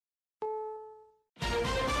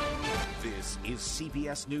This is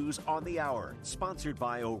CBS News on the Hour, sponsored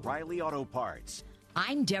by O'Reilly Auto Parts.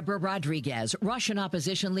 I'm Deborah Rodriguez. Russian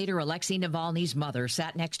opposition leader Alexei Navalny's mother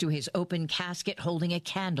sat next to his open casket holding a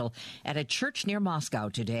candle at a church near Moscow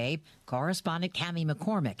today. Correspondent Cami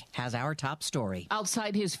McCormick has our top story.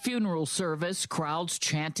 Outside his funeral service, crowds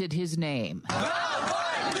chanted his name.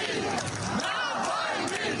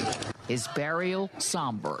 His burial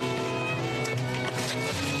somber.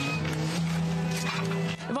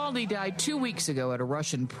 Navalny died 2 weeks ago at a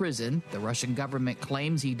Russian prison. The Russian government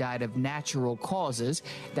claims he died of natural causes.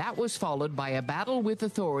 That was followed by a battle with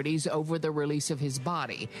authorities over the release of his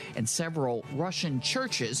body, and several Russian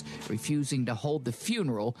churches refusing to hold the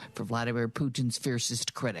funeral for Vladimir Putin's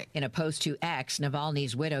fiercest critic. In a post to X,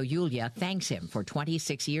 Navalny's widow Yulia thanks him for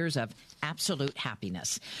 26 years of absolute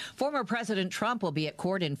happiness. Former President Trump will be at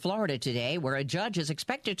court in Florida today, where a judge is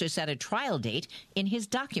expected to set a trial date in his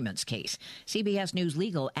documents case. CBS News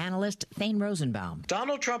legal analyst Thane Rosenbaum.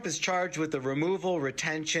 Donald Trump is charged with the removal,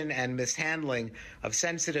 retention, and mishandling of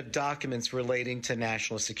sensitive documents relating to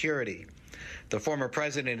national security. The former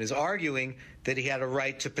president is arguing that he had a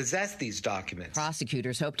right to possess these documents.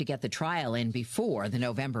 Prosecutors hope to get the trial in before the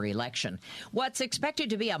November election. What's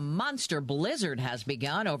expected to be a monster blizzard has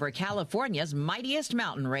begun over California's mightiest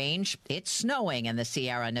mountain range. It's snowing in the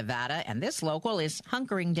Sierra Nevada, and this local is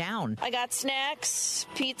hunkering down. I got snacks,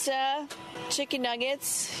 pizza, chicken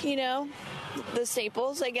nuggets, the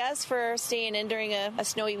staples, I guess, for staying in during a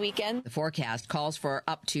snowy weekend. The forecast calls for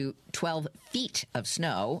up to 12 feet of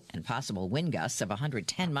snow and possible wind gusts of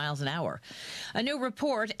 110 miles an hour. A new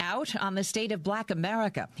report out on the state of Black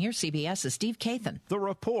America. Here's CBS's Steve Kathan. The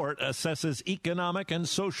report assesses economic and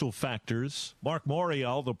social factors. Mark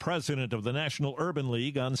Morial, the president of the National Urban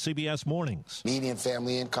League, on CBS Mornings. Median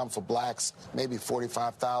family income for blacks, maybe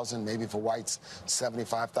 $45,000, maybe for whites,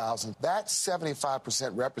 $75,000. That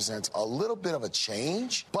 75% represents a little bit of a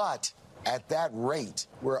change, but at that rate,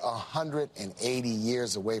 we're 180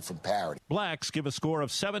 years away from parity. Blacks give a score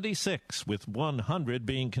of 76, with 100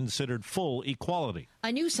 being considered full equality.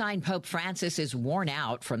 A new sign Pope Francis is worn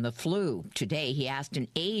out from the flu. Today, he asked an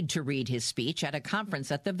aide to read his speech at a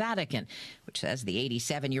conference at the Vatican, which says the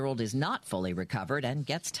 87-year-old is not fully recovered and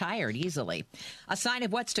gets tired easily. A sign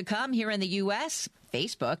of what's to come here in the U.S.,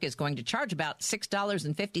 Facebook is going to charge about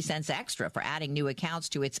 $6.50 extra for adding new accounts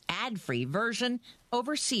to its ad-free version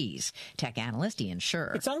overseas. Tech analyst Ian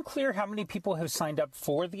Scher. It's unclear how many people have signed up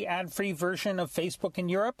for the ad-free version of Facebook in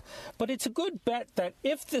Europe, but it's a good bet that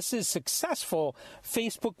if this is successful,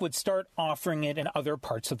 Facebook would start offering it in other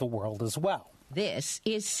parts of the world as well. This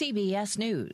is CBS News.